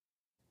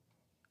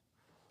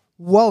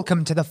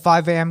Welcome to the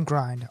 5 a.m.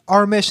 grind.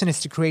 Our mission is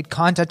to create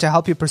content to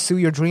help you pursue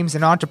your dreams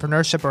in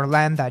entrepreneurship or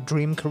land that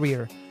dream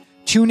career.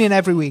 Tune in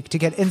every week to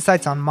get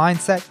insights on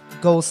mindset,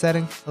 goal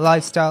setting,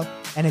 lifestyle,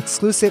 and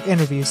exclusive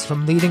interviews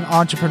from leading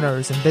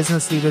entrepreneurs and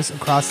business leaders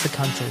across the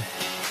country.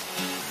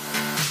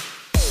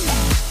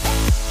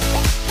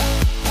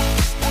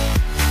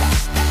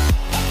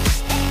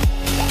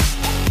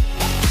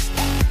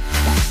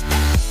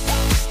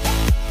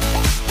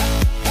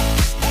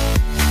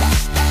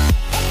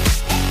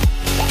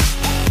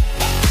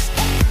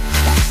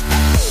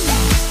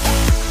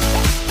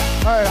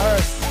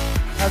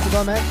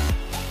 Man.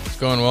 It's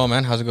going well,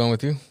 man. How's it going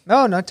with you?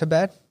 No, not too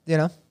bad.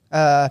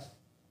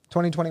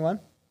 2021.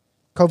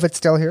 COVID's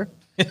still here.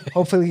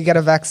 Hopefully we get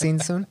a vaccine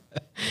soon.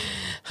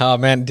 Oh,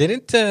 man.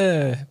 Didn't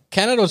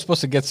Canada was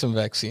supposed to get some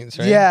vaccines,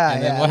 right? Yeah.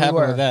 And then what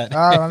happened with that?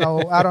 I don't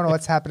know. I don't know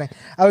what's happening.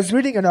 I was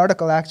reading an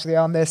article actually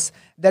on this,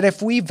 that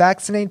if we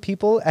vaccinate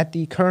people at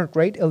the current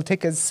rate, it'll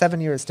take us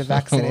 7 years to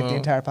vaccinate the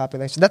entire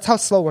population. That's how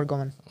slow we're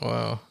going.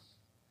 Wow.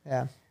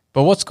 Yeah.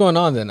 But what's going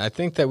on then? I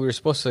think that we were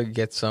supposed to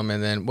get some,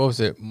 and then what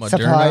was it? Moderna,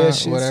 supply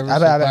issues.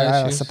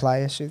 Whatever. Supply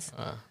issues.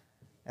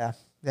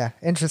 Yeah.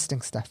 Interesting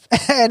stuff.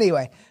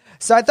 Anyway,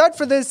 so I thought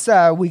for this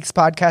week's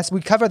podcast,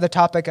 we'd cover the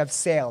topic of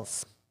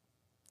sales.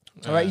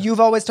 All right. You've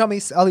always told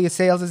me, Ellie,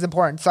 sales is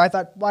important. So I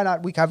thought, why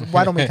don't we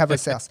cover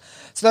sales?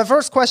 So the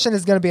first question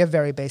is going to be a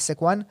very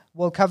basic one.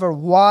 We'll cover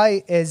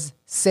why is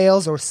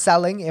sales or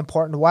selling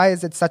important? Why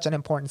is it such an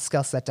important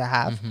skill set to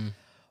have? Mm-hmm.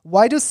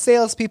 Why do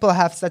salespeople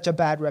have such a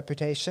bad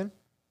reputation?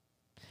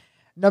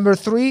 Number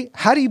 3,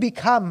 how do you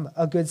become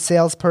a good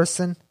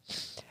salesperson?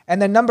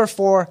 And then number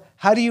 4,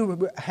 how do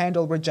you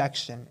handle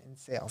rejection in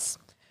sales?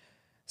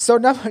 So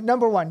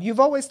number 1, you've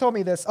always told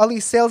me this, Ali,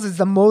 sales is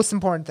the most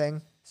important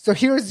thing. So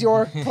here's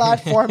your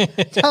platform.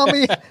 Tell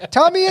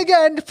me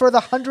again for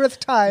the 100th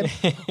time,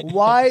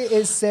 why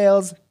is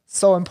sales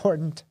so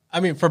important?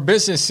 I mean, for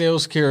business,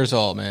 sales cures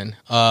all, man.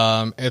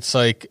 It's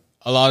like,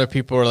 a lot of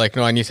people are like,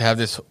 no, I need to have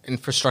this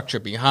infrastructure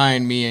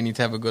behind me. I need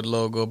to have a good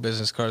logo,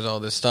 business cards, all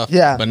this stuff.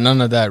 Yeah. But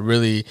none of that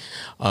really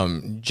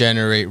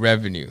generate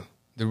revenue.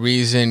 The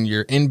reason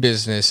you're in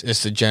business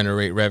is to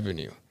generate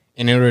revenue.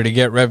 And in order to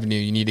get revenue,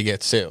 you need to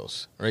get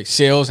sales, right?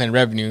 Sales and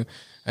revenue.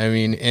 I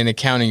mean, in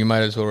accounting, you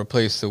might as well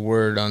replace the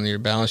word on your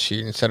balance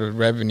sheet. Instead of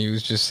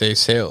revenues, just say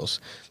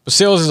sales. But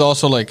sales is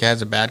also like,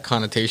 has a bad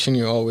connotation.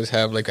 You always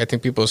have, like, I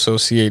think people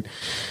associate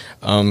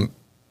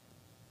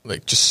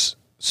just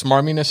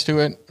smarminess to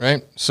it,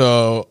 right?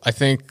 So I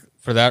think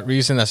for that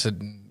reason,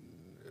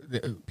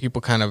 people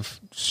kind of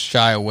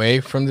shy away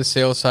from the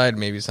sales side.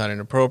 Maybe it's not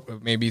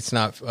inappropriate. Maybe it's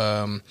not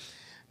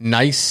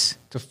nice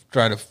to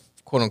try to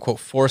quote unquote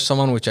force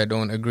someone, which I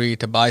don't agree,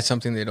 to buy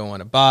something they don't want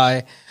to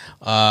buy.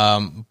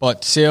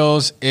 But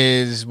sales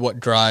is what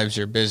drives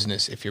your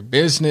business. If your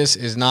business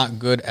is not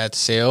good at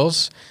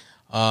sales,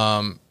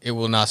 it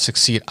will not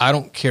succeed. I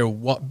don't care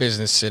what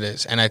business it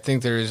is. And I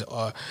think there is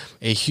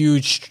a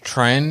huge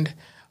trend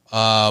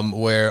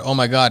where, oh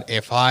my God,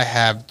 if I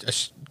have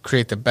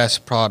create the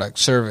best product,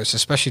 service,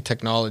 especially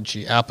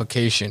technology,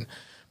 application,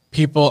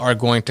 people are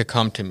going to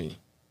come to me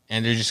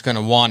and they're just going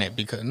to want it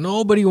because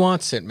nobody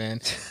wants it,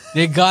 man.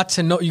 They got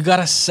to know, you got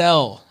to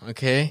sell,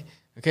 okay?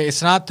 Okay,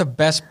 it's not the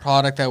best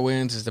product that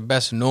wins, it's the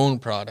best known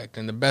product.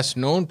 And the best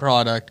known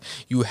product,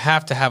 you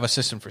have to have a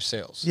system for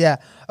sales. Yeah.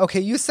 Okay,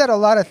 you said a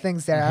lot of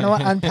things there. I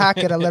want to unpack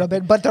it a little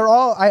bit, but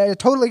I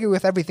totally agree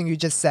with everything you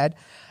just said.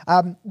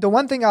 The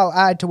one thing I'll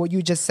add to what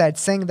you just said,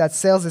 saying that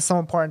sales is so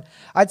important,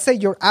 I'd say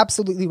you're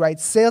absolutely right.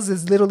 Sales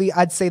is literally,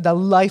 I'd say, the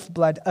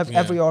lifeblood of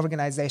every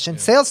organization.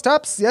 Yeah. Sales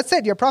stops, that's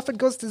it. Your profit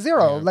goes to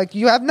zero. Yeah. Like,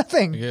 you have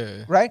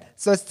nothing, right?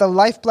 So it's the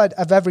lifeblood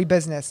of every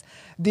business.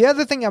 The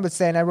other thing I would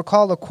say, and I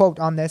recall a quote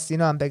on this,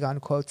 I'm big on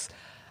quotes.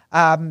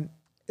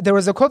 There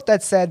was a quote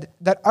that said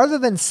that other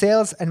than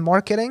sales and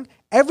marketing,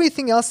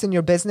 everything else in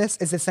your business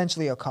is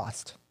essentially a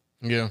cost.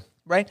 Yeah.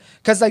 Right?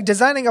 Because like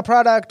designing a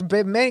product,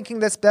 making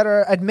this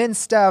better, admin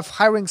stuff,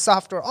 hiring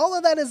software, all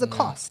of that is a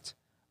cost,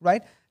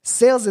 right?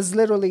 Sales is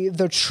literally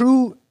the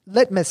true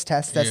litmus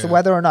test as to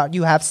whether or not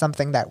you have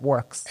something that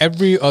works.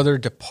 Every other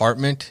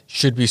department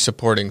should be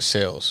supporting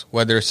sales,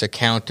 whether it's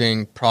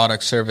accounting,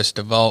 product service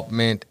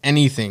development,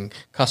 anything,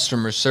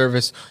 customer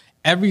service.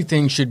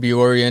 Everything should be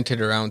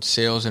oriented around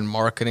sales and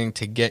marketing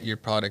to get your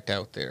product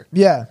out there.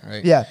 Yeah.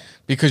 Right? Yeah.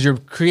 Because you're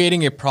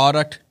creating a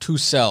product to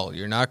sell.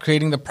 You're not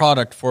creating the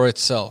product for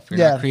itself. You're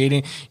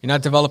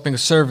not developing a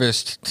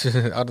service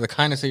out of the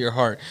kindness of your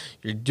heart.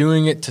 You're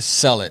doing it to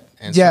sell it.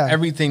 And so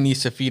everything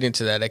needs to feed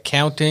into that.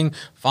 Accounting,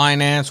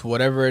 finance,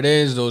 whatever it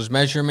is, those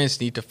measurements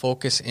need to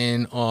focus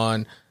in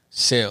on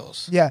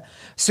sales. Yeah.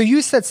 So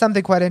you said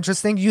something quite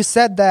interesting. You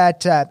said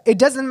that it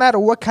doesn't matter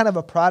what kind of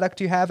a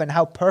product you have and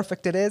how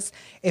perfect it is.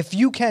 If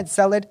you can't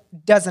sell it,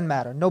 doesn't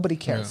matter. Nobody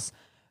cares. Yeah.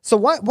 So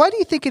why do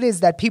you think it is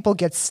that people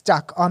get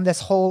stuck on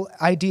this whole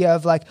idea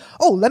of like,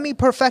 oh, let me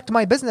perfect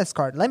my business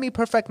card. Let me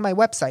perfect my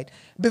website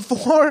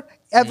before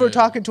ever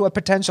talking to a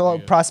potential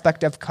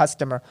prospective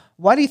customer?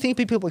 Why do you think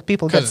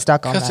people get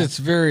stuck on that? Because it's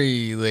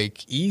very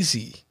like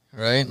easy.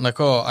 right? Like,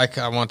 oh,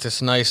 I want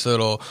this nice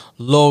little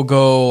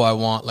logo. I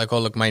want like, oh,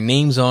 look, my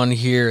name's on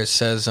here. It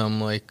says I'm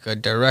like a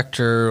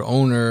director,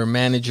 owner,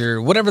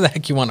 manager, whatever the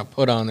heck you want to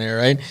put on there,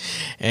 right?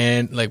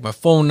 And like my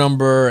phone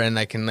number, and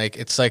I can like,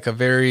 it's like a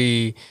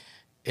very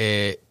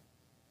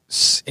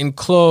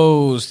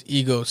enclosed,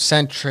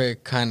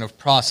 egocentric kind of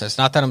process.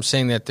 Not that I'm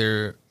saying that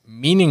they're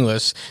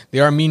meaningless. They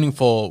are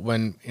meaningful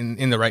when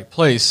in the right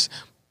place,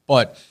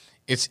 but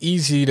it's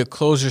easy to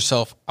close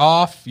yourself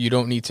off. You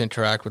don't need to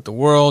interact with the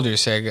world. You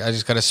say, I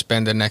just got to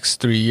spend the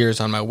next 3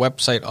 years on my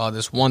website. Oh,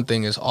 this one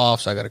thing is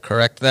off, so I got to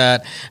correct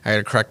that. I got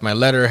to correct my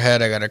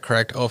letterhead. I got to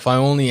correct, if I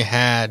only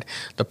had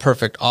the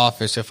perfect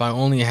office, if I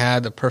only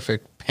had the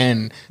perfect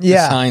pen to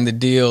sign the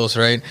deals,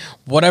 right?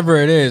 Whatever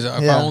it is, if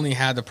I only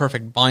had the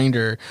perfect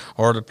binder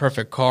or the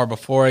perfect car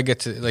before I get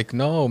to, like,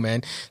 no,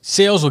 man.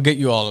 Sales will get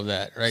you all of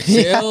that, right?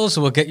 Sales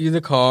will get you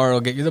the car, it'll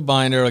get you the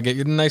binder, it'll get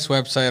you the nice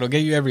website, it'll get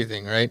you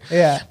everything, right?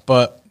 Yeah.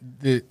 But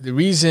the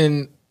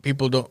reason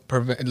people don't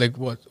prevent, like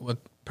what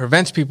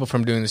prevents people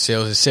from doing the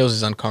sales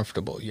is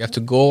uncomfortable. You have to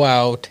go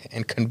out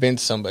and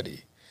convince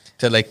somebody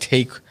to like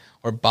take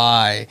or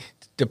buy,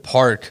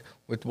 depart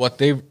with what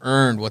they've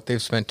earned, what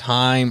they've spent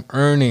time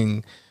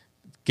earning,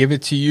 give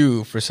it to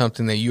you for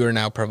something that you are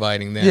now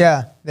providing them.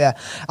 Yeah.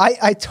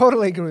 I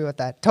totally agree with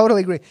that.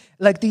 Totally agree.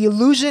 Like the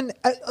illusion,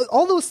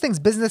 all those things,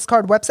 business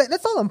card, website,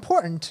 that's all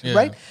important,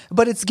 right?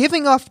 But it's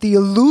giving off the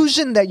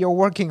illusion that you're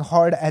working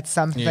hard at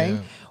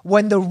something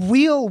when the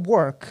real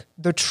work,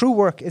 the true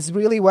work is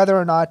really whether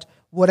or not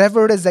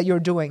whatever it is that you're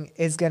doing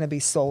is going to be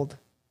sold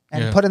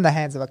and put in the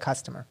hands of a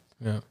customer.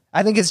 Yeah.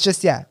 I think it's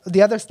just,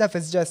 the other stuff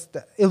is just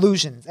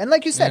illusions. And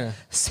like you said,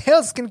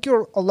 sales can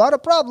cure a lot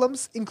of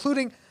problems,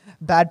 including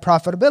bad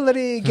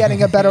profitability,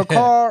 getting a better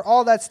car,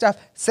 all that stuff.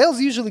 Sales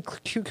usually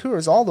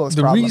cures all those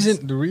problems.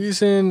 The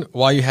reason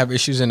why you have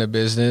issues in a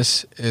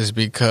business is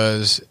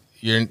because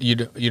you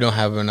don't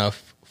have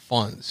enough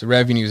funds. The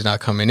revenue is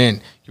not coming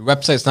in. Your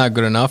website's not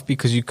good enough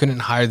because you couldn't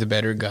hire the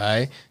better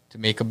guy to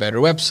make a better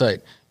website.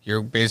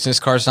 Your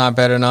business card's not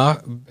good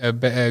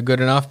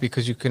enough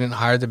because you couldn't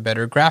hire the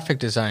better graphic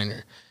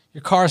designer.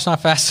 Your car's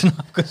not fast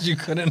enough because you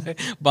couldn't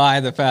buy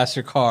the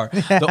faster car.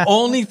 The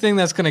only thing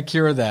that's going to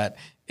cure that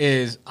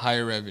is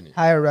higher revenue.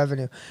 Higher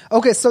revenue.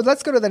 Okay, so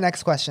let's go to the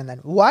next question then.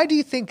 Why do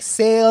you think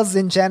sales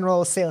in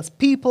general,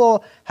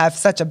 salespeople, have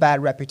such a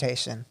bad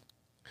reputation?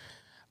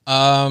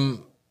 I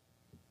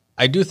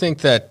do think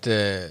that,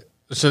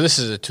 so this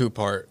is a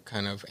two-part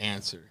kind of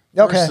answer.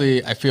 Okay.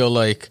 Firstly, I feel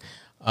like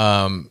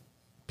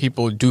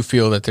people do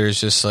feel that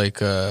there's just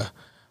like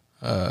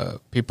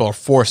people are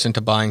forced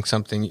into buying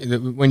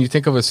something. When you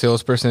think of a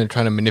salesperson, they're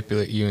trying to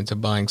manipulate you into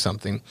buying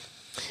something.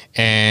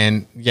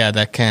 And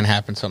that can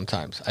happen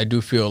sometimes. I do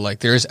feel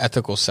like there is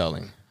ethical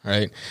selling,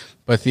 right?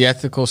 But the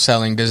ethical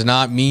selling does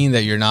not mean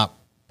that you're not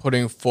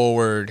putting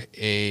forward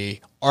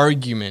a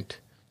argument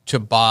to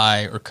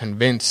buy or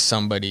convince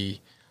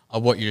somebody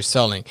of what you're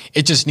selling.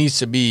 It just needs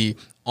to be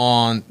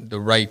on the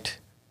right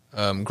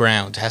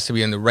ground. It has to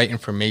be on the right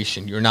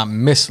information. You're not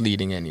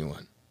misleading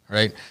anyone,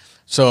 right?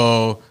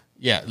 So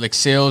like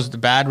sales, the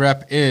bad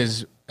rep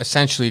is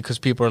essentially because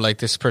people are like,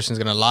 this person's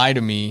going to lie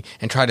to me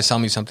and try to sell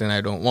me something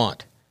I don't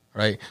want,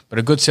 right? But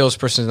a good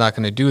salesperson is not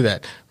going to do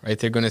that, right?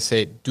 They're going to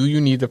say, do you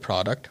need the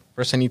product?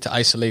 First, I need to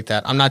isolate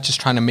that. I'm not just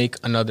trying to make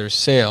another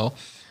sale.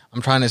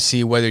 I'm trying to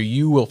see whether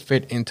you will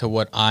fit into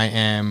what I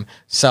am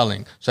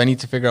selling. So I need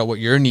to figure out what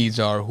your needs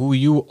are, who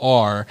you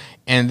are,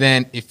 and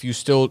then if you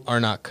still are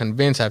not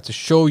convinced, I have to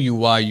show you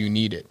why you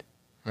need it,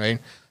 right?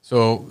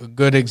 So a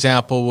good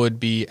example would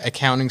be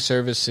accounting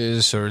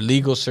services or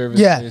legal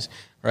services,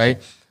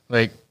 right?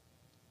 Like,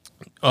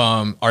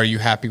 are you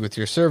happy with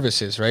your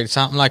services, right? It's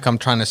not like I'm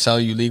trying to sell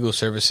you legal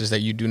services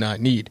that you do not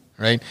need,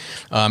 right?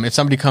 If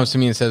somebody comes to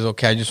me and says,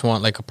 okay, I just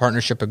want like a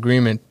partnership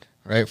agreement,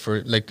 right,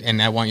 for like,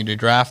 and I want you to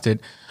draft it,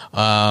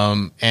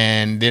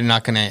 and they're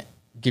not going to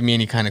give me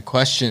any kind of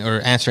question or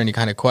answer any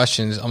kind of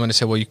questions, I'm going to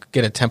say, well, you could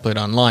get a template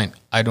online.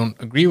 I don't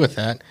agree with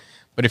that.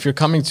 But if you're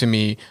coming to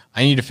me,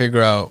 I need to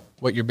figure out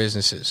what your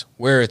business is,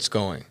 where it's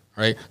going,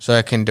 right? So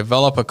I can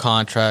develop a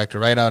contract or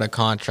write out a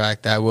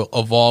contract that will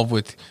evolve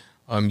with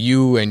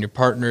you and your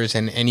partners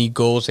and any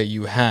goals that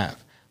you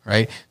have,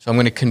 right? So I'm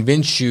going to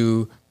convince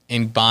you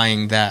in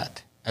buying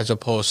that as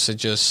opposed to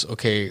just,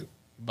 okay,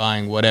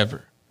 buying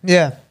whatever.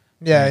 Yeah.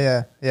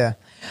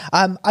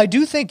 I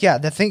do think,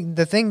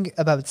 the thing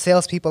about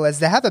salespeople is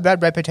they have a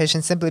bad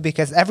reputation simply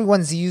because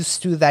everyone's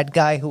used to that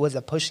guy who was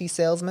a pushy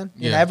salesman.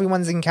 You know,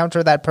 everyone's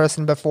encountered that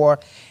person before.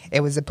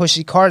 It was a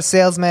pushy car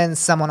salesman,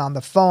 someone on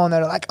the phone.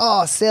 They're like,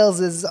 oh, sales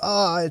is,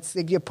 it's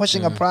like you're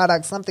pushing a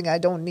product, something I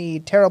don't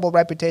need, terrible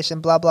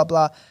reputation, blah, blah,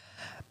 blah.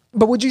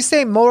 But would you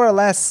say more or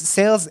less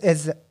sales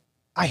is,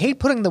 I hate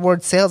putting the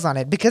word sales on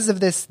it because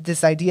of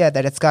this idea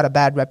that it's got a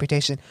bad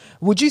reputation.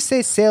 Would you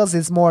say sales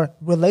is more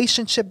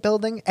relationship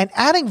building and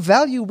adding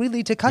value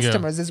really to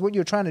customers is what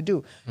you're trying to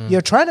do?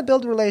 You're trying to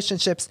build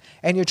relationships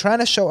and you're trying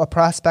to show a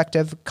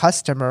prospective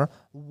customer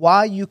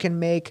why you can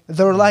make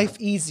their life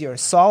easier,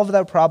 solve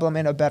their problem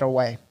in a better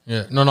way.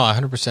 Yeah, no, I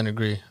 100%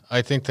 agree.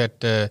 I think that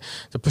the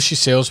pushy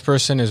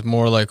salesperson is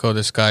more like, oh,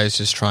 this guy is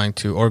just trying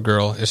to, or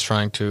girl is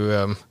trying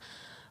to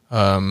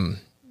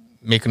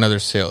make another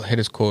sale, hit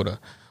his quota.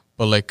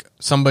 But like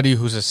somebody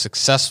who's a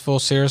successful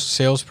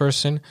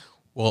salesperson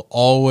will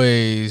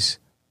always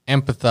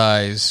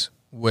empathize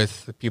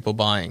with the people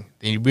buying.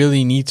 They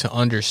really need to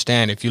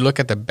understand. If you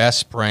look at the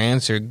best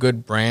brands, they're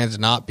good brands,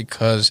 not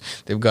because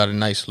they've got a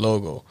nice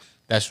logo.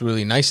 That's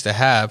really nice to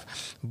have,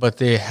 but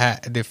they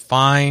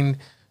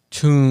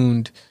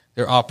fine-tuned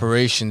their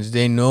operations.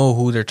 They know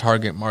who their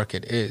target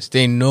market is.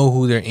 They know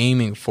who they're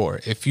aiming for.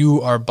 If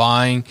you are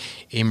buying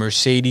a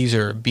Mercedes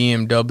or a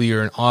BMW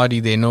or an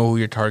Audi, they know who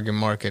your target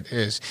market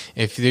is.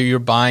 If you're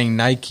buying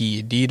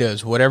Nike,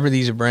 Adidas, whatever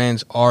these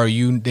brands are,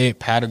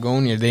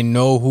 Patagonia, they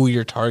know who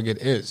your target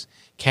is.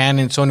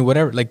 Canon, Sony,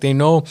 whatever. Like they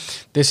know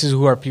this is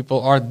who our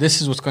people are.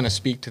 This is what's going to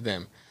speak to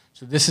them.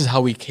 So this is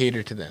how we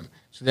cater to them.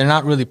 So they're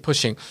not really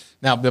pushing.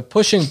 Now, the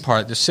pushing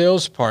part, the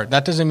sales part,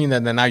 that doesn't mean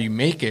that now you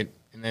make it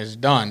and it's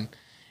done.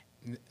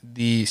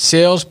 The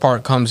sales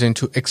part comes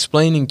into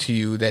explaining to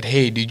you that,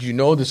 hey, did you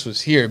know this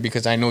was here?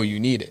 Because I know you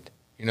need it.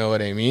 You know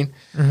what I mean?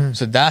 Mm-hmm.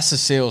 So that's the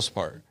sales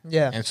part.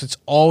 Yeah. And so it's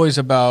always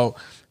about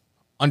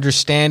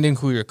understanding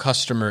who your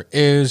customer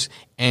is.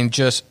 And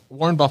just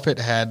Warren Buffett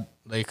had,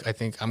 like, I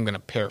think I'm going to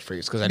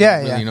paraphrase because I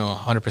don't really know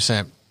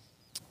 100%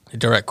 a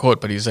direct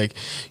quote, but he's like,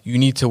 you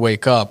need to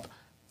wake up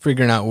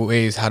figuring out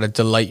ways how to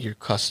delight your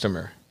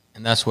customer.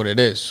 And that's what it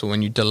is. So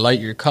when you delight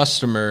your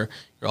customer,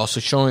 you're also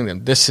showing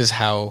them this is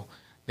how,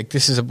 like,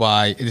 this is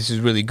why this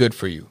is really good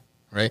for you,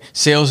 right?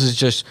 Sales is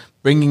just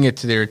bringing it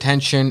to their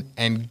attention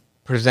and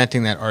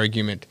presenting that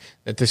argument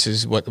that this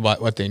is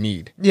what they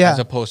need. Yeah. As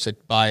opposed to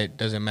buy it,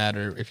 doesn't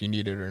matter if you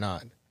need it or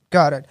not.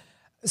 Got it.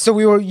 So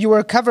you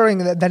were covering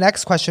the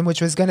next question,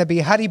 which was going to be,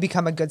 how do you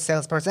become a good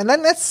salesperson? And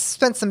then let's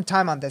spend some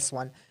time on this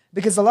one,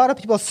 because a lot of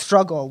people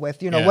struggle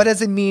with, what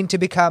does it mean to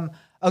become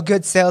a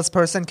good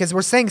salesperson? Because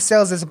we're saying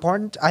sales is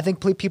important. I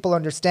think people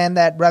understand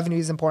that revenue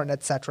is important,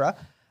 etc.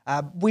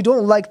 We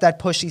don't like that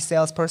pushy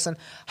salesperson.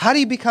 How do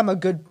you become a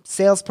good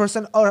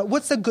salesperson? Or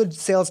what's a good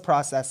sales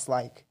process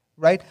like,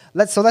 right?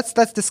 Let's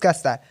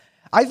discuss that.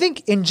 I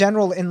think in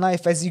general in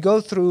life, as you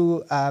go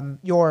through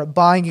your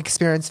buying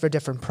experience for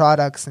different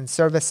products and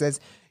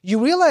services,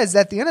 you realize that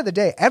at the end of the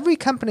day, every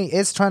company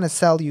is trying to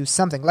sell you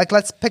something. Like,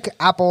 let's pick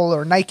Apple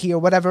or Nike or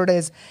whatever it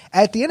is.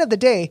 At the end of the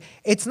day,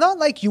 it's not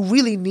like you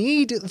really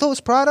need those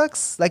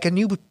products, like a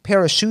new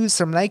pair of shoes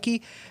from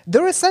Nike.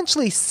 They're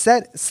essentially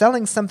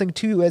selling something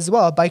to you as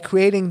well by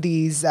creating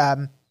these,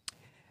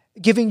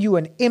 giving you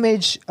an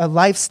image, a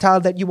lifestyle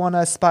that you want to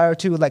aspire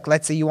to. Like,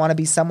 let's say you want to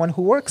be someone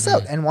who works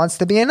out and wants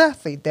to be an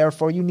athlete.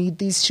 Therefore, you need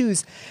these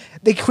shoes.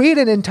 They create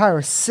an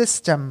entire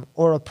system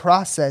or a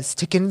process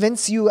to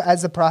convince you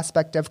as a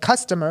prospective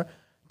customer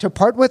to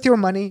part with your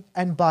money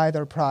and buy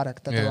their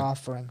product that they're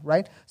offering,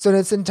 right? So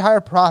it's an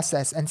entire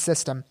process and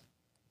system.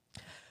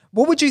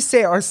 What would you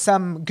say are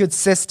some good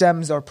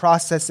systems or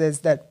processes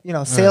that,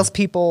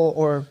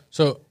 salespeople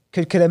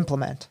could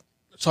implement?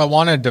 So I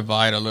want to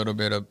divide a little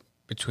bit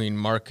between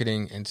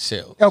marketing and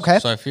sales. Okay.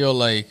 So I feel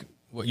like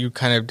what you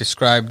kind of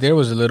described there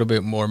was a little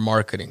bit more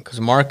marketing,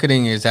 because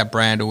marketing is that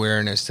brand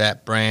awareness,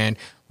 that brand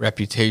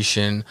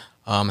reputation,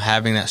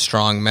 having that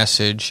strong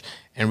message,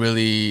 and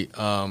really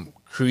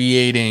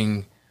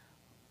creating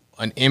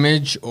an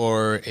image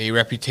or a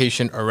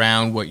reputation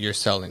around what you're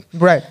selling.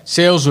 Right.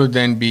 Sales would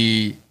then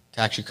be to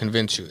actually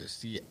convince you. It's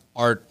the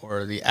art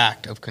or the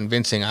act of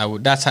convincing.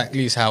 That's at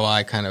least how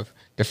I kind of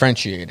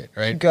differentiate it,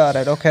 right? Got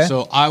it. Okay.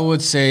 So I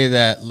would say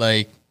that,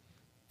 like,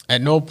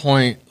 at no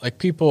point, like,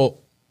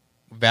 people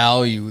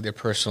value their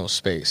personal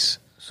space.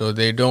 So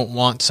they don't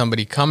want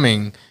somebody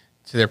coming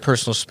to their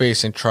personal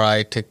space and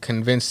try to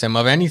convince them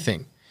of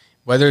anything,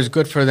 whether it's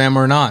good for them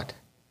or not,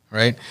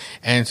 right?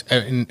 And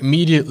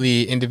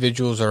immediately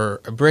individuals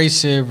are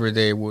abrasive, or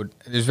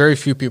there's very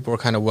few people who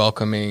are kind of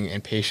welcoming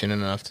and patient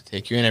enough to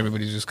take you in.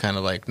 Everybody's just kind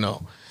of like,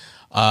 no.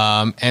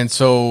 And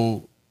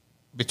so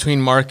between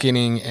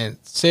marketing and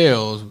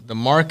sales, the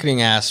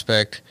marketing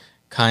aspect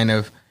kind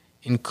of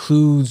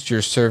includes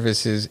your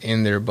services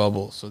in their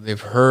bubble. So they've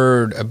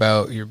heard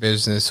about your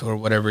business or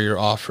whatever you're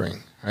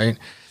offering, right?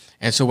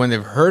 And so when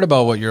they've heard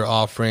about what you're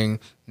offering,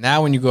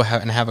 now when you go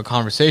and have a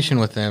conversation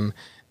with them,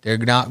 they're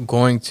not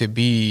going to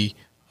be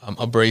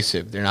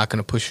abrasive. They're not going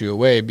to push you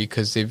away,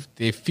 because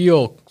they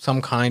feel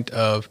some kind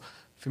of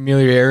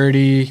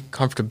familiarity,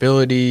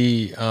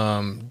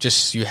 comfortability,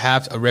 just you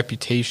have a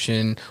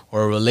reputation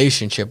or a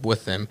relationship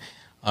with them.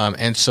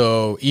 And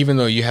so even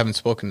though you haven't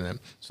spoken to them,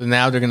 so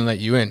now they're going to let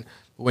you in.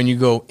 When you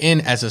go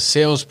in as a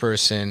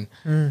salesperson,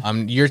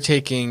 you're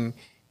taking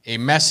a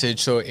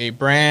message. So a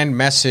brand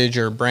message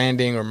or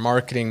branding or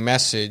marketing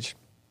message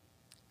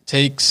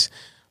takes,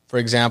 for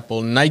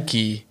example,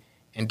 Nike,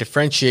 and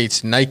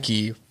differentiates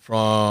Nike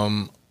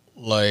from,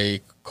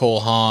 like,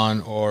 Cole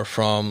Haan or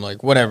from,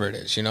 like, whatever it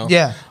is,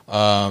 Yeah.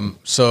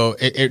 So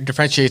it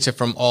differentiates it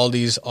from all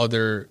these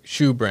other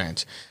shoe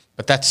brands.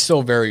 But that's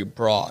still very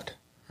broad,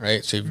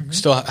 right? So you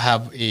still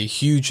have a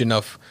huge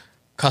enough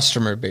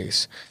customer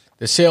base.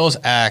 The sales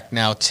act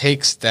now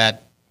takes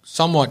that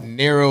somewhat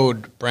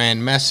narrowed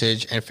brand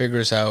message and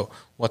figures out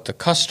what the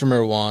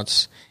customer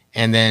wants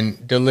and then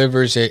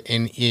delivers it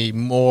in a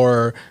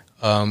more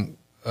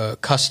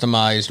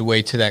customized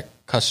way to that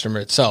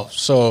customer itself.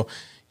 So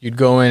you'd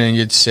go in and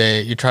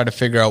you try to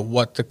figure out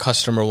what the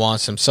customer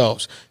wants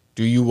themselves.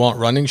 Do you want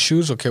running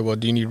shoes? Okay, well,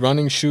 do you need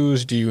running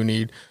shoes? Do you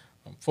need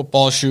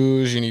football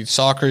shoes? You need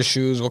soccer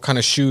shoes? What kind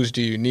of shoes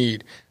do you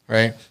need,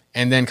 right?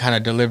 And then kind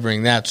of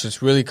delivering that. So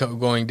it's really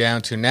going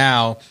down to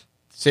now,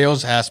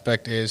 sales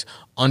aspect is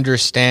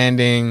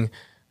understanding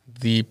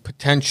the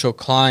potential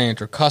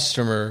client or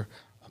customer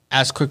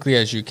as quickly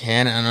as you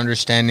can and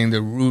understanding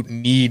the root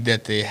need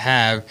that they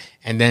have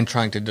and then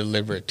trying to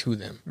deliver it to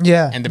them.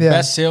 Yeah. And the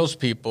best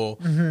salespeople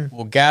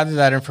will gather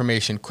that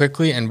information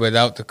quickly and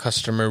without the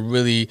customer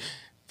really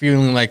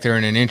feeling like they're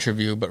in an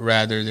interview, but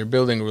rather they're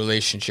building a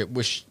relationship,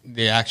 which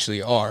they actually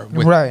are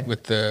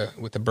with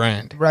the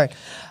brand. Right.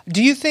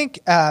 Do you think,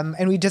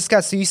 and we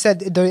discussed, so you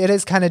said it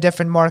is kind of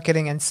different,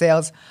 marketing and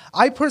sales.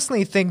 I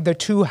personally think the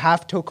two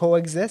have to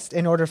coexist.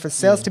 In order for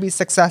sales to be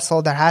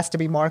successful, there has to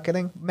be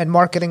marketing, and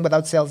marketing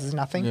without sales is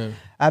nothing.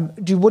 Yeah.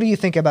 What do you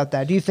think about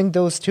that? Do you think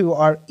those two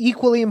are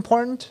equally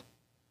important?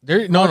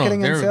 They're very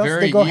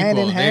go equal. hand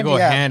in hand. They go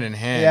hand in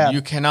hand. Yeah.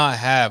 You cannot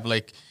have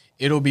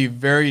it'll be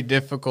very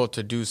difficult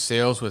to do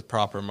sales with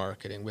proper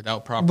marketing,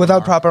 without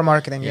proper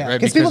marketing. Yeah, right?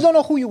 Because people don't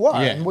know who you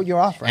are and what you're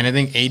offering. And I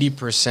think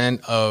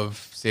 80%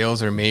 of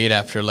sales are made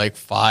after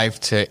 5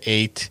 to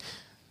 8,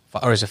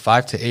 or is it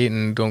 5 to 8?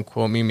 And don't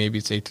quote me, maybe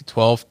it's 8 to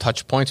 12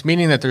 touch points,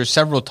 meaning that there's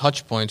several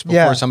touch points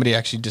before somebody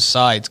actually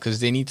decides, because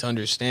they need to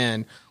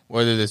understand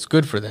whether that's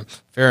good for them.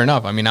 Fair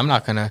enough. I mean,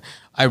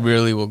 I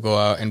rarely will go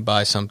out and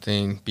buy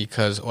something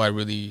because, I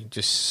really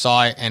just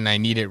saw it and I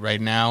need it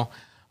right now.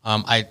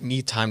 I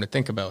need time to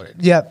think about it.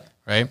 Yep.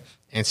 Right.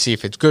 And see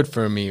if it's good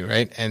for me.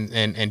 Right.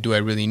 And do I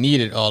really need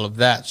it? All of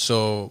that.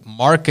 So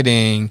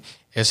marketing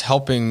is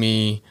helping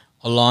me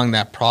along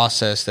that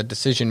process, that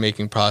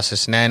decision-making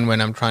process. And then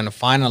when I'm trying to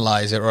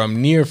finalize it or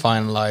I'm near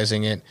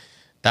finalizing it,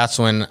 that's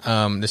when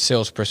the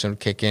salesperson would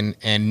kick in,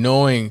 and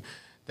knowing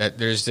that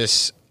there's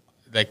this,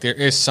 there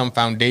is some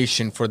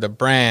foundation for the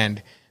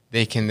brand,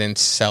 they can then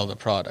sell the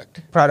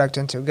product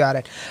into. Got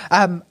it.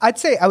 I'd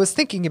say I was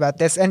thinking about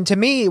this, and to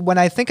me, when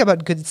I think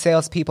about good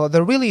salespeople,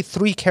 there are really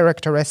 3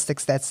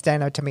 characteristics that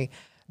stand out to me.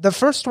 The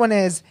first one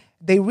is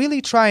they really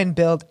try and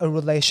build a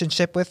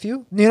relationship with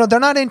you. They're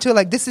not into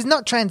this is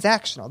not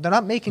transactional. They're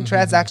not making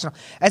transactional,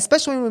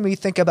 especially when we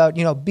think about,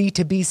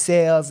 B2B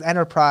sales,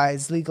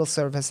 enterprise, legal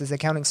services,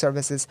 accounting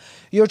services.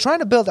 You're trying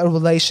to build a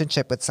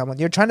relationship with someone.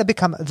 You're trying to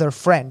become their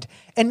friend,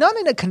 and not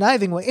in a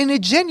conniving way, in a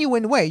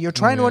genuine way. You're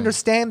trying to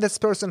understand this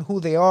person,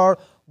 who they are,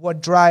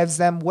 what drives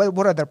them,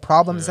 what are their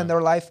problems in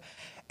their life.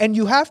 And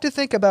you have to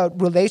think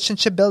about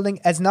relationship building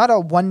as not a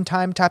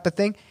one-time type of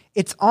thing.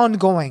 It's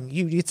ongoing.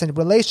 It's a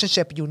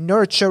relationship. You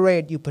nurture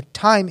it. You put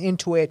time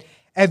into it.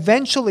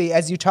 Eventually,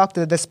 as you talk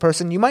to this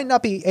person, you might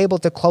not be able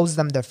to close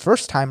them the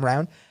first time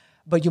round,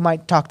 but you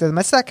might talk to them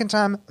a second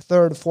time,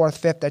 third, fourth,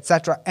 fifth,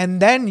 etc.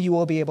 And then you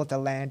will be able to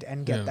land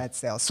and get that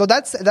sale. So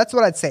that's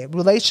what I'd say.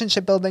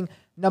 Relationship building,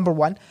 number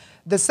one.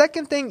 The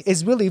second thing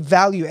is really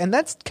value, and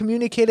that's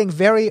communicating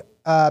very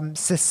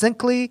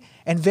succinctly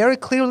and very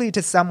clearly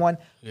to someone.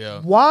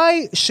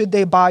 Why should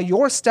they buy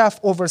your stuff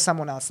over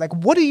someone else?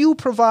 What do you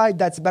provide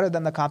that's better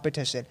than the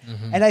competition?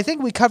 And I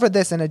think we covered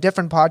this in a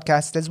different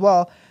podcast as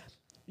well.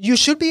 You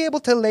should be able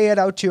to lay it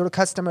out to your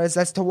customers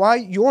as to why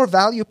your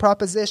value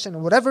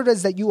proposition, whatever it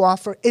is that you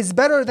offer, is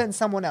better than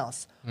someone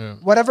else.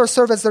 Whatever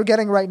service they're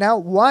getting right now,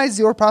 why is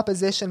your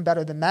proposition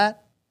better than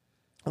that?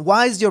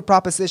 Why is your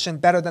proposition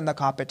better than the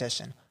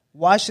competition?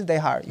 Why should they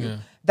hire you?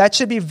 That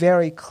should be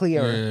very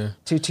clear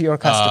to your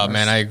customers.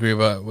 Man, I agree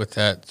with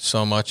that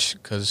so much,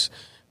 because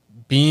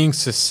being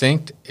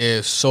succinct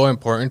is so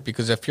important,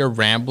 because if you're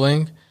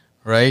rambling,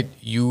 right,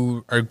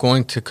 you are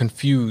going to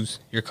confuse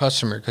your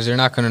customer, because they're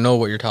not going to know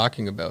what you're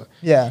talking about.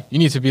 Yeah. You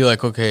need to be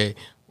like, okay,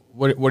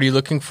 what are you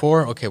looking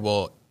for? Okay,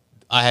 well,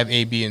 I have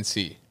A, B, and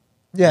C.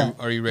 Yeah.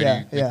 Are you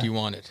ready? Do you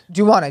want it?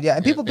 Do you want it? Yeah.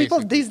 And people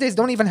these days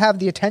don't even have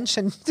the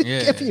attention to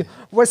give you.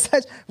 We're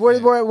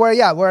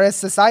a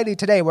society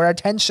today where our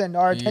attention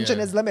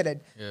is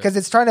limited, because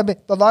it's trying to be,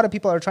 a lot of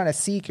people are trying to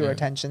seek your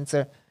attention.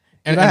 So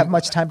you don't have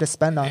much time to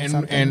spend on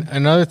something. And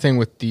another thing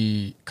with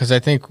because I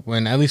think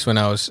when I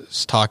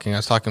was talking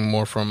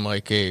more from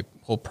a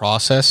whole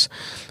process,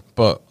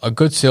 but a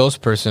good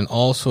salesperson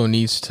also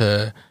needs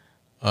to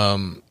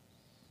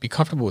be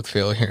comfortable with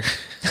failure.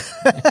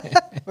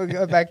 We'll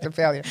go back to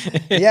failure.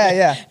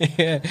 Yeah.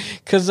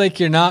 Because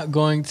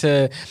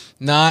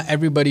not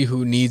everybody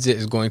who needs it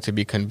is going to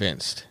be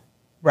convinced.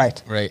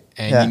 Right.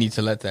 And you need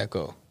to let that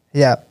go.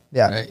 Yeah.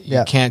 Right?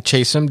 You can't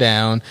chase them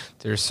down.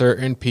 There's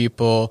certain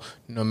people,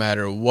 no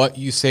matter what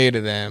you say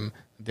to them,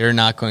 they're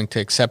not going to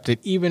accept it,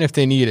 even if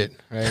they need it.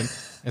 Right.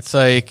 It's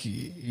they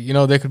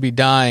could be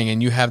dying,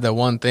 and you have that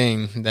one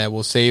thing that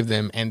will save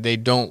them, and they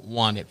don't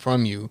want it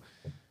from you.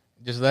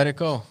 Just let it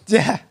go.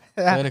 Yeah.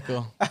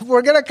 Political.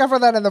 We're going to cover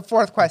that in the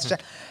fourth question.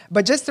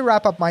 But just to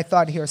wrap up my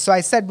thought here. So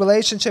I said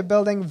relationship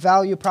building,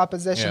 value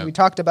proposition. Yeah. We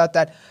talked about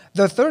that.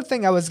 The third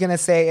thing I was going to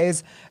say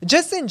is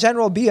just in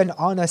general, be an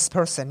honest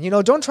person.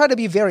 Don't try to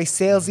be very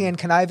salesy and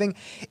conniving.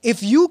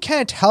 If you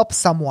can't help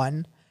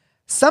someone,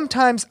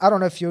 sometimes, I don't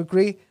know if you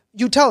agree,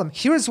 you tell them,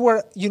 here's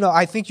where,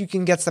 I think you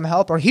can get some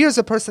help, or here's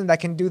a person that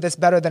can do this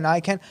better than I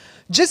can.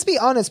 Just be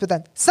honest with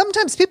them.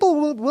 Sometimes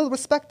people will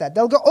respect that.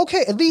 They'll go,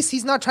 okay, at least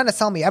he's not trying to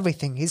sell me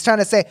everything. He's trying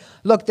to say,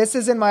 look, this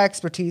isn't my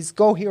expertise.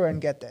 Go here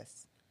and get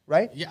this.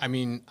 Right? Yeah, I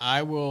mean,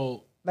 I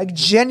will... Like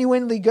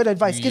genuinely good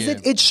advice. Because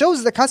it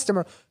shows the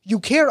customer you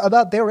care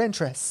about their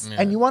interests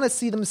and you want to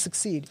see them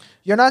succeed.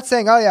 You're not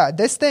saying, oh yeah,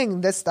 this,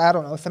 I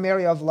don't know, some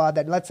area of law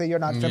that let's say you're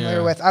not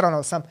familiar with. I don't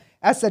know, some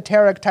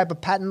esoteric type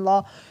of patent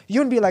law. You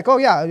wouldn't be like, oh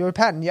yeah, your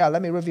patent. Yeah,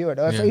 let me review it.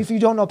 Or if you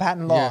don't know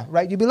patent law,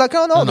 right? You'd be like,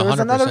 oh no, there's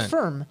another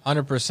firm.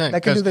 100%.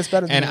 That can do this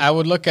better than And me. I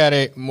would look at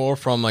it more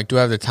from like, do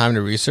I have the time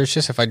to research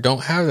this? If I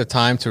don't have the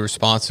time to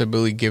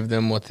responsibly give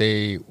them what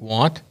they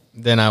want,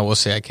 then I will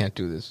say I can't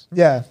do this.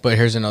 Yeah. But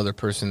here's another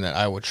person that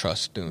I would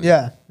trust doing it.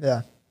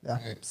 Yeah.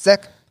 Right.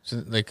 Sick.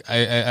 So like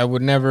I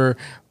would never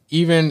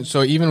even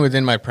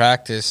within my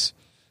practice,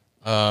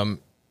 there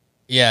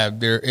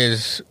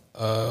is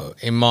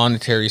a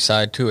monetary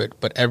side to it,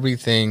 but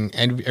everything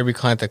and every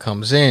client that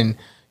comes in,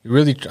 you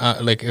really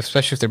like,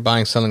 especially if they're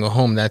buying, selling a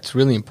home, that's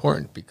really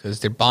important because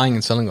they're buying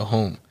and selling a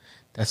home.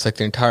 That's like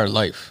their entire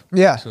life.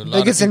 Yeah, so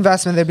biggest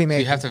investment they'd be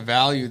making. You have to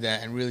value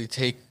that and really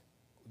take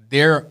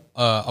their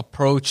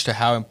approach to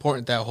how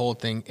important that whole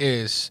thing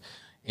is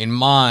in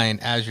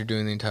mind as you're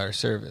doing the entire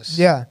service.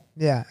 Yeah,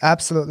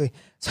 absolutely.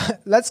 So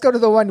let's go to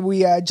the one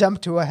we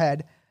jumped to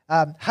ahead.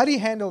 How do you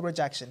handle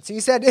rejection? So you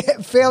said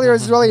failure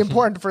is really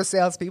important for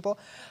salespeople.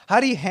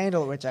 How do you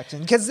handle rejection?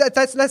 Because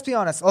let's be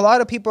honest, a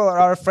lot of people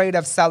are afraid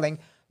of selling.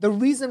 The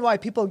reason why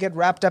people get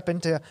wrapped up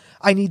into,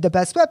 I need the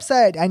best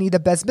website, I need the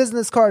best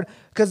business card,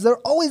 because they're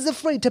always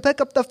afraid to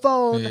pick up the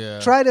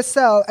phone, try to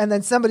sell, and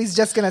then somebody's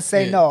just going to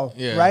say no,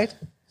 right?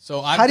 So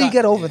how do you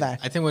get over that?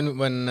 I think when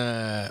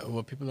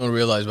what people don't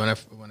realize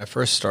when I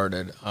first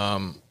started,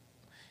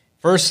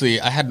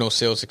 firstly I had no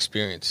sales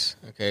experience.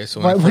 Okay,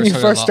 so when you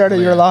first started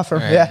your law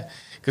firm,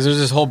 because there's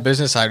this whole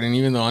business side, and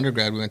even though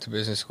undergrad we went to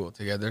business school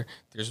together,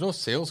 there's no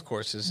sales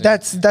courses.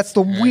 That's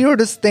the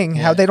weirdest thing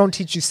how they don't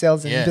teach you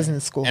sales in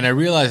business school. And I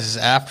realized this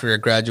after I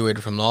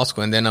graduated from law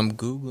school, and then I'm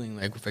Googling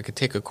like if I could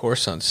take a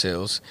course on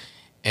sales.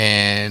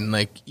 And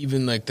like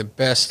even like the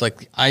best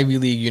like Ivy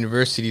League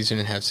universities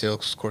didn't have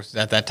sales courses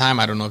at that time.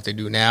 I don't know if they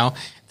do now.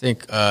 I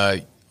think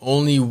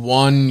only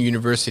one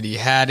university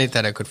had it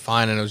that I could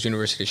find, and it was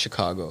University of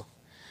Chicago,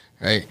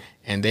 right?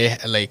 And they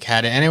like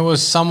had it, and it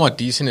was somewhat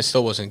decent. It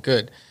still wasn't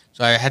good,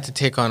 so I had to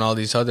take on all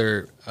these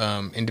other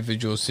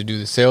individuals to do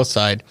the sales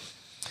side,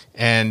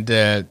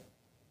 and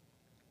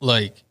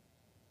like.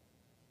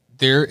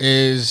 There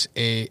is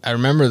I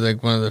remember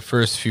like one of the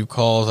first few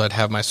calls I'd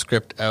have my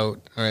script out,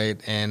 right?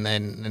 And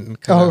then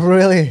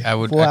really? I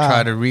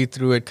try to read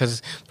through it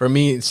because for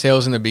me,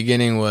 sales in the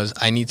beginning was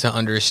I need to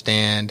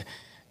understand,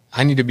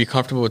 I need to be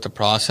comfortable with the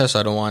process.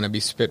 I don't want to be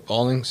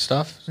spitballing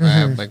stuff. So I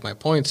have like my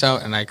points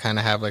out and I kind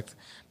of have like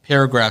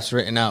paragraphs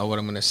written out of what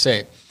I'm going to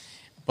say.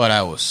 But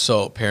I was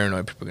so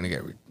paranoid people are going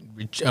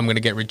to I'm going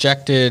to get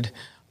rejected.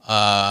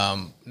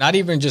 Not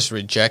even just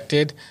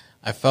rejected.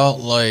 I felt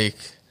like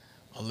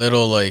a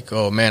little like,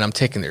 oh man, I'm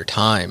taking their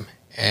time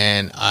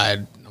and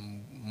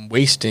I'm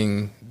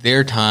wasting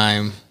their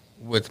time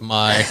with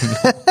my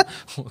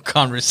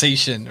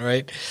conversation,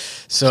 right?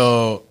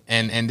 So,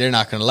 and they're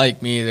not going to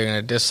like me, they're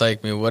going to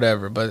dislike me,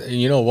 whatever. But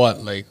you know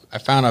what? Like, I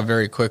found out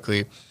very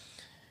quickly,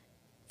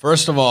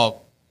 first of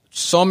all,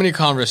 so many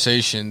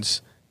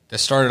conversations that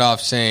started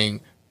off saying,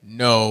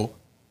 no,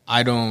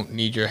 I don't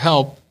need your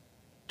help,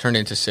 turned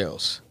into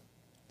sales.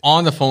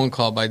 On the phone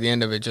call by the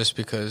end of it, just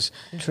because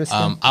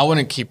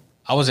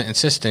I wasn't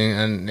insisting,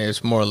 and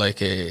it's more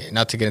like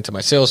not to get into my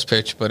sales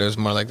pitch, but it was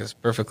more like that's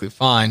perfectly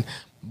fine,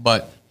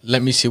 but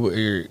let me see what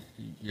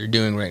you're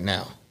doing right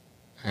now,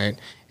 right?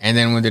 And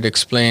then when they'd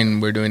explain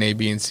we're doing A,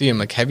 B, and C, I'm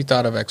like, have you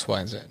thought of X, Y,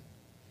 and Z?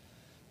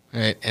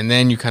 Right? And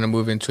then you kind of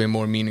move into a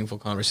more meaningful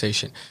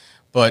conversation.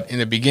 But in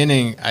the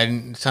beginning,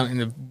 in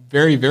the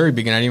very, very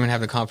beginning, I didn't even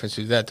have the confidence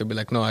to do that. They'd be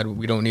like, no,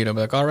 we don't need it. I'd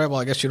be like, all right,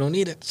 well, I guess you don't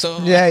need it. So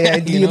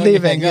you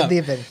leave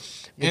it.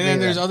 And then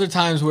there's other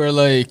times where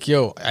like,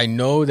 yo, I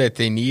know that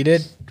they need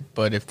it,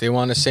 but if they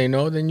want to say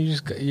no, then you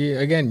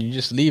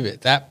just leave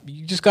it. That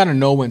you just got to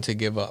know when to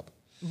give up.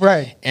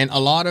 Right. And a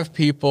lot of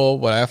people,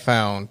 what I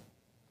found,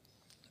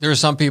 there are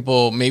some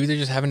people, maybe they're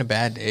just having a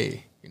bad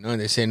day, and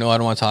they say, no, I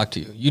don't want to talk to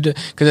you.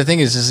 Because the thing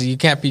is you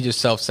can't be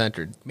just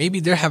self-centered. Maybe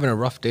they're having a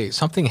rough day.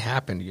 Something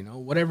happened,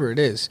 whatever it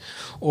is.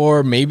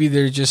 or maybe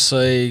they're just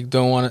like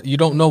you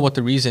don't know what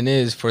the reason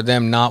is for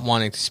them not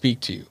wanting to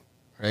speak to you,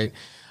 right?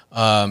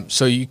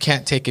 So you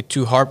can't take it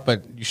too hard,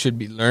 but you should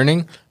be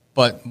learning.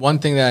 But one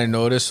thing that I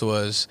noticed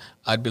was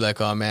I'd be like,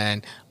 oh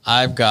man,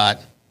 I've got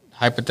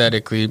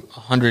hypothetically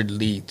 100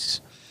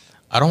 leads.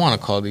 I don't want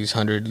to call these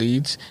 100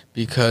 leads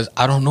because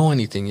I don't know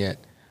anything yet.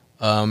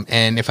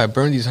 And if I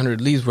burn these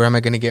 100 leads, where am I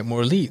going to get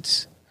more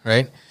leads,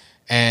 right?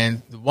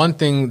 And the one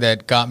thing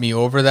that got me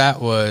over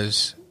that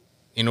was,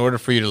 in order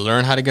for you to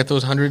learn how to get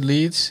those 100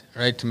 leads,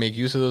 right, to make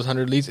use of those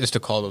 100 leads, is to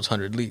call those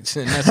 100 leads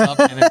and mess up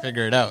and then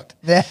figure it out.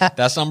 Yeah.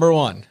 That's number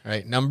one,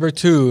 right? Number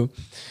two,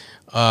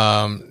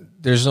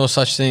 there's no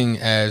such thing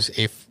as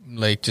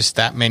just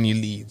that many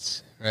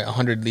leads, right?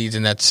 100 leads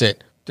and that's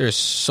it. There's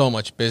so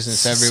much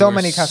business everywhere. So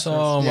many customers.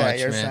 So Yeah, much,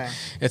 you're man. saying.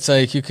 It's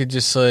like you could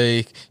just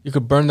you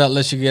could burn that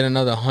list, you get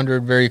another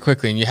 100 very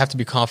quickly, and you have to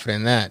be confident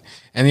in that.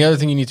 And the other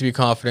thing you need to be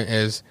confident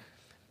is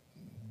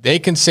they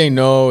can say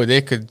no,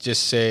 they could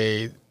just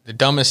say the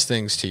dumbest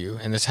things to you,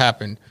 and this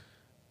happened.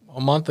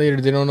 A month later,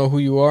 they don't know who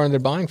you are, and they're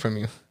buying from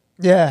you.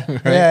 Yeah,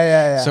 right?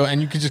 yeah. So,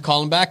 and you could just call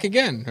them back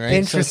again, right?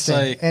 Interesting,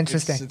 So it's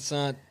interesting. It's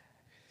not...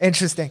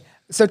 Interesting.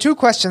 So 2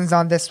 questions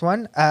on this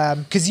one,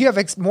 because you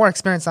have more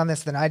experience on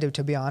this than I do,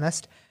 to be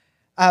honest.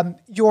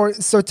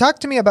 So talk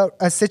to me about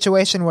a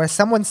situation where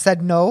someone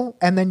said no,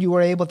 and then you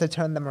were able to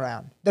turn them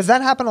around. Does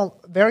that happen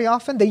very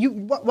often?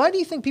 Why do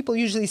you think people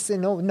usually say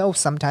no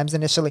sometimes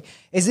initially?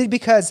 Is it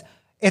because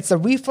it's a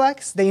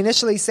reflex? They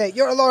initially say,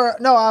 "You're a lawyer."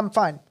 No, I'm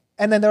fine.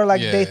 And then they're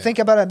like, they think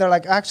about it and they're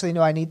like, actually,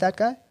 no, I need that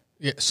guy.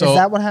 Yeah. So is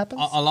that what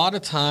happens? A lot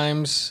of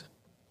times,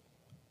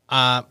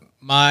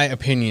 my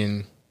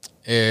opinion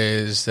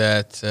is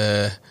that,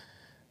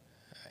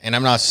 and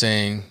I'm not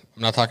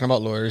talking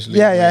about lawyers.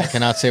 Legally. Yeah. I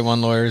cannot say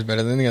one lawyer is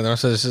better than the other.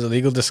 So this is a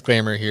legal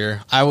disclaimer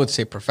here. I would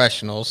say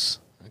professionals.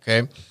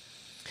 Okay.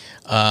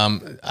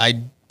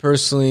 I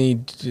personally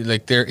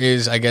there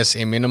is, I guess,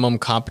 a minimum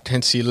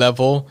competency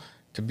level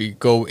to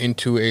go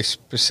into a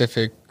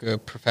specific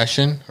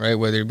profession, right?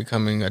 Whether you're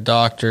becoming a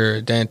doctor,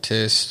 a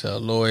dentist, a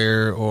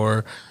lawyer,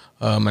 or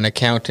an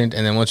accountant.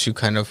 And then once you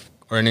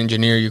or an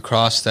engineer, you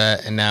cross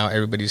that, and now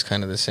everybody's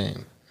kind of the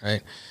same,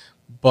 right?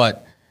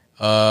 But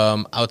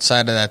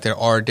outside of that, there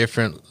are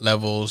different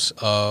levels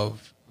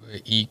of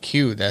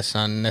EQ that's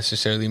not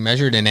necessarily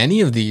measured in any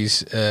of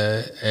these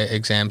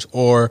exams.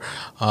 Or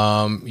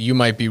you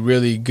might be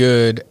really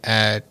good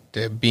at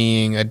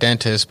being a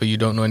dentist, but you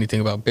don't know anything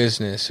about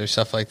business or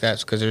stuff like that.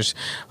 Because there's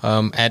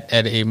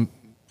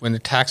when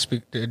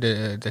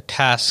the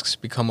tasks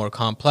become more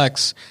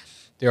complex,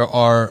 there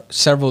are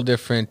several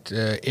different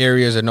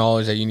areas of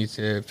knowledge that you need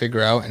to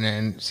figure out and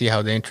then see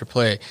how they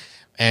interplay.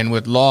 And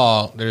with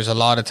law, there's a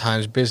lot of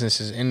times business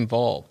is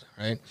involved,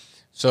 right?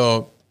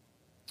 So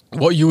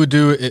what you would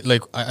do,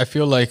 I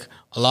feel like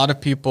a lot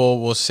of people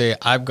will say,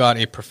 I've got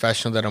a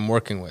professional that I'm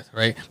working with,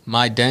 right?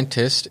 My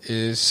dentist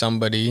is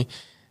somebody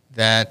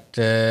that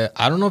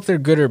I don't know if they're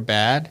good or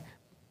bad.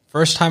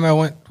 First time I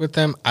went with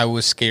them, I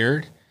was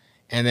scared.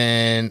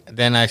 And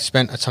then I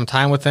spent some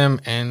time with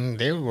them, and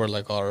they were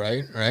all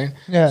right?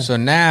 Yeah. So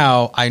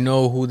now I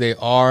know who they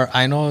are.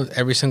 I know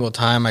every single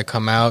time I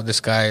come out, this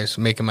guy is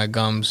making my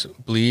gums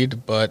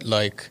bleed, but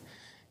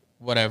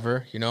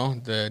whatever,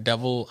 the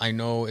devil I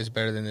know is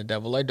better than the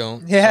devil I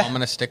don't. Yeah. So I'm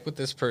going to stick with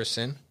this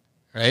person,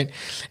 right?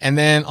 And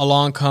then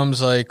along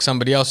comes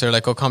somebody else. They're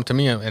like, oh, come to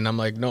me. And I'm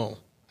like, no,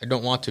 I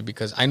don't want to,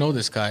 because I know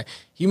this guy.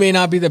 He may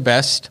not be the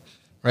best,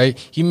 right?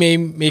 He may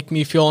make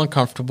me feel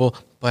uncomfortable,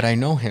 but I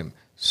know him.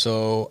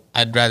 So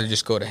I'd rather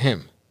just go to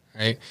him,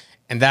 right?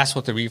 And that's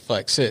what the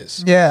reflex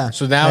is. Yeah.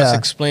 So now it's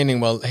explaining,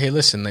 well, hey,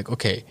 listen,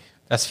 okay,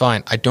 that's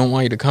fine. I don't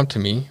want you to come to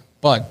me,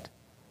 but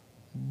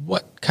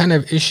what kind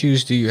of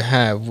issues do you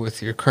have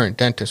with your current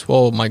dentist?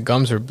 Well, my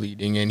gums are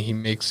bleeding and he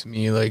makes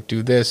me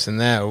do this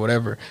and that or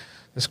whatever.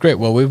 That's great.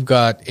 Well, we've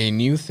got a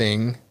new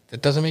thing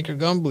that doesn't make your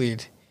gum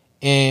bleed.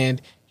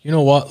 And you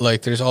know what?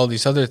 There's all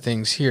these other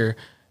things here.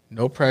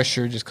 No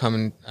pressure, just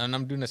coming. And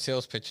I'm doing a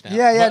sales pitch now.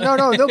 Yeah. No,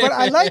 but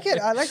I like it.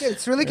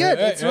 It's really good.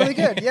 It's really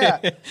good.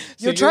 Yeah.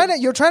 You're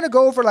trying to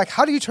go over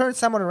how do you turn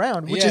someone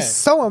around, which is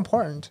so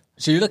important.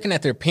 So you're looking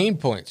at their pain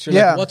points. You're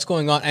like, what's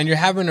going on? And you're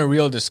having a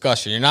real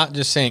discussion. You're not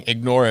just saying,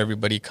 ignore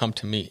everybody, come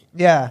to me.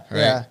 Yeah.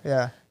 Right?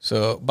 Yeah.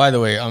 So, by the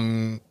way,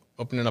 I'm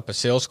opening up a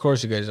sales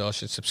course. You guys all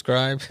should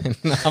subscribe.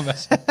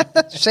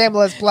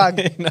 Shameless plug.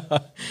 No,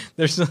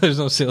 there's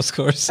no sales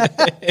course.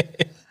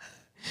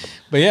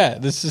 But yeah,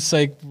 this is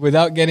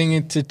without getting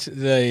into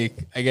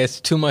I guess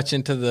too much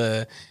into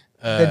the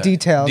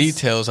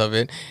details of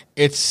it.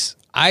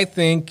 I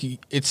think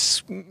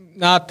it's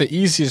not the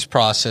easiest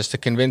process to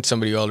convince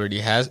somebody who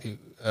already has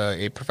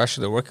a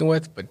professional they're working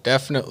with, but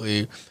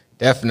definitely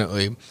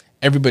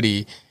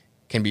everybody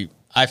can be.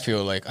 I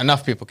feel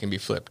enough people can be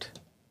flipped.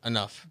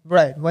 Enough.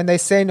 Right. When they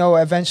say no,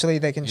 eventually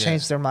they can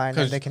change their mind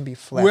and they can be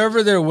flipped.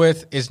 Whoever they're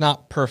with is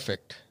not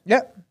perfect.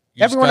 Yep.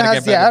 Everyone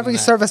has, every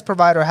service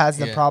provider has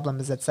the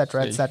problems, et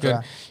cetera, et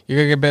cetera. You're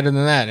going to get better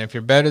than that. And if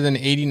you're better than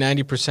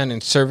 80-90% in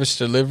service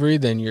delivery,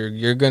 then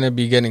you're going to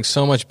be getting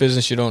so much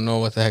business you don't know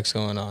what the heck's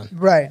going on.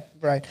 Right.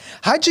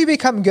 How'd you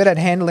become good at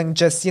handling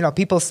just,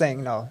 people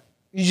saying no?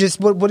 You just,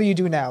 what do you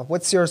do now?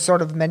 What's your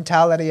sort of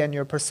mentality and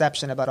your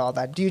perception about all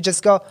that? Do you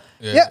just go,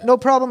 no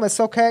problem, it's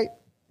okay.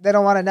 They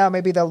don't want it now,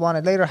 maybe they'll want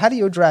it later. How do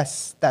you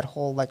address that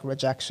whole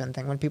rejection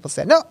thing when people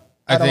say, no,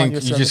 I think you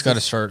just got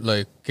to start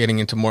getting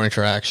into more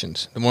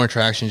interactions. The more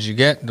interactions you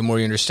get, the more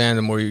you understand,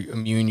 the more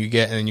immune you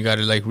get, and then you got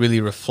to really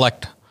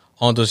reflect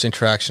all those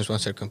interactions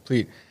once they're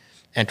complete,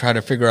 and try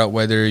to figure out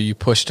whether you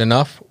pushed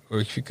enough or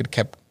if you could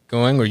kept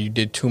going or you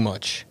did too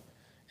much.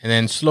 And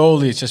then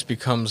slowly it just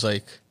becomes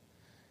like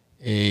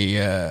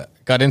a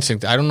gut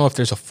instinct. I don't know if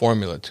there's a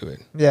formula to it.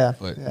 Yeah.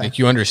 But like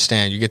you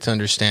get to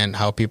understand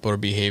how people are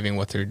behaving,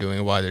 what they're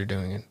doing, why they're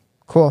doing it.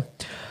 Cool.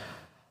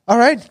 All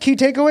right. Key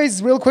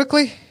takeaways real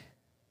quickly.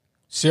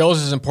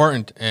 Sales is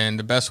important, and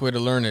the best way to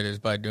learn it is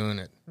by doing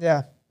it.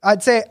 Yeah.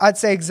 I'd say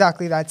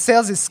exactly that.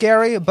 Sales is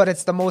scary, but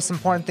it's the most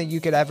important thing you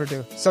could ever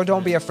do. So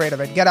don't be afraid of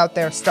it. Get out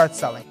there, start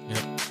selling.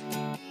 Yep.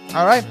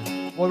 All right.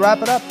 We'll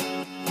wrap it up.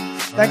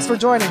 Thanks for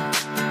joining.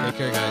 Take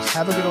care, guys.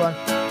 Have a good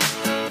one.